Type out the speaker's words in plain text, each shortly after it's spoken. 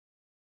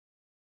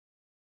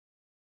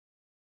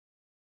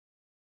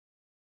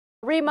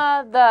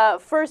Rima, the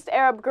first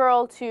Arab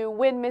girl to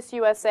win Miss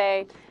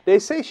USA. They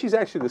say she's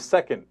actually the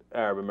second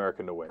Arab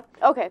American to win.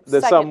 Okay,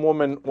 Some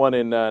woman won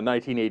in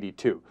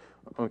 1982.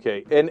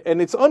 Okay, and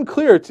it's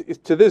unclear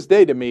to this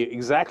day to me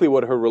exactly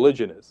what her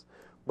religion is.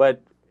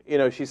 But, you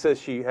know, she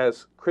says she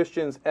has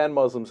Christians and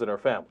Muslims in her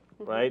family,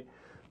 right?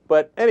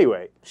 But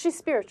anyway. She's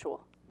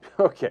spiritual.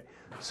 Okay,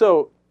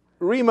 so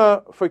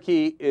Rima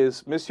Faki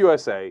is Miss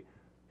USA.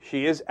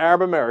 She is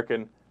Arab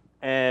American,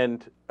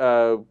 and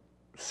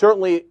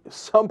certainly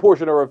some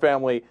portion of her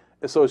family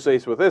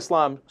associates with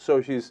Islam. So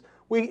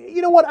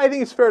you know what? I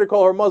think it's fair to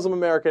call her Muslim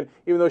American,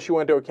 even though she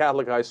went to a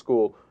Catholic high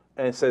school,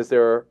 and it says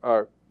there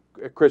are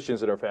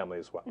Christians in her family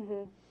as well.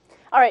 Mm-hmm.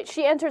 All right,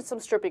 she entered some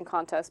stripping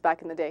contests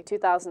back in the day,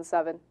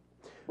 2007.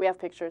 We have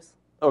pictures.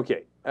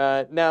 Okay,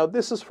 now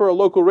this is for a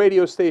local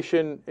radio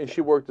station, and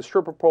she worked the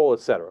stripper pole,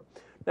 etc.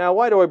 Now,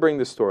 why do I bring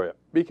this story up?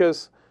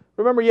 Because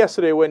remember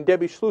yesterday when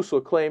Debbie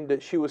Schlussel claimed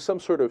that she was some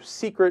sort of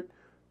secret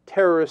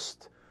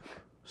terrorist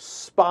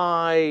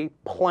spy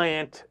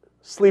plant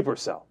sleeper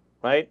cell,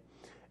 right?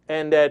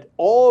 And that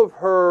all of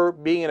her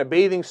being in a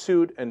bathing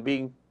suit and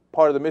being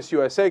part of the Miss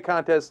USA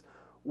contest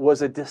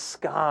was a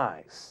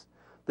disguise.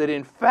 That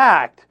in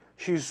fact,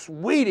 she's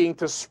waiting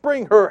to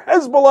spring her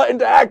Hezbollah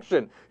into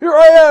action. Here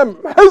I am,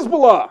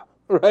 Hezbollah,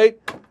 right?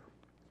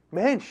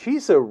 Man,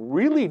 she's a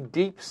really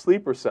deep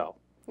sleeper cell.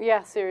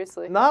 Yeah,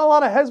 seriously. Not a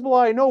lot of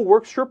Hezbollah I know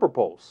work stripper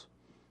poles.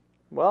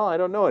 Well, I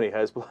don't know any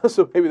Hezbollah,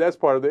 so maybe that's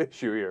part of the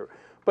issue here.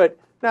 But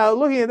now,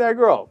 looking at that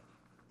girl,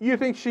 you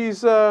think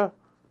she's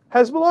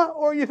Hezbollah,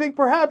 or you think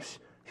perhaps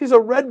she's a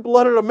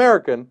red-blooded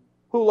American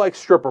who likes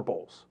stripper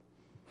poles?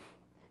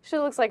 She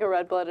looks like a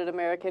red-blooded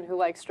American who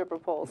likes stripper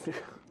poles.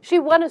 She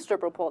won a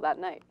stripper pole that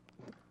night.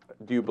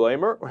 Do you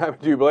blame her?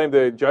 Do you blame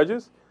the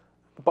judges?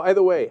 By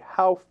the way,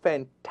 how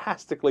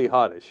fantastically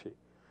hot is she?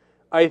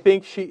 I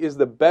think she is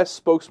the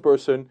best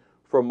spokesperson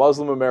for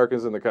Muslim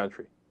Americans in the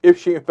country, if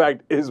she in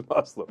fact is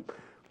Muslim.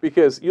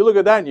 Because you look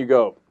at that and you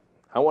go,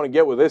 I want to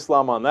get with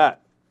Islam on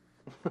that.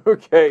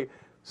 Okay?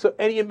 So,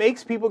 and it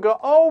makes people go,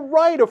 oh,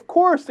 right, of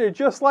course, they're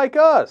just like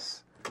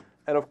us.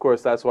 And of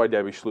course, that's why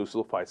Debbie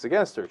Schlussel fights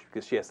against her,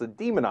 because she has to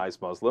demonize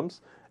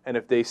Muslims. And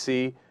if they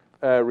see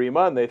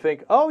Rima and they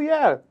think, oh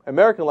yeah,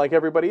 American like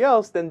everybody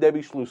else, then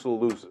Debbie Schlussel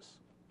loses.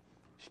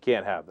 She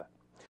can't have that.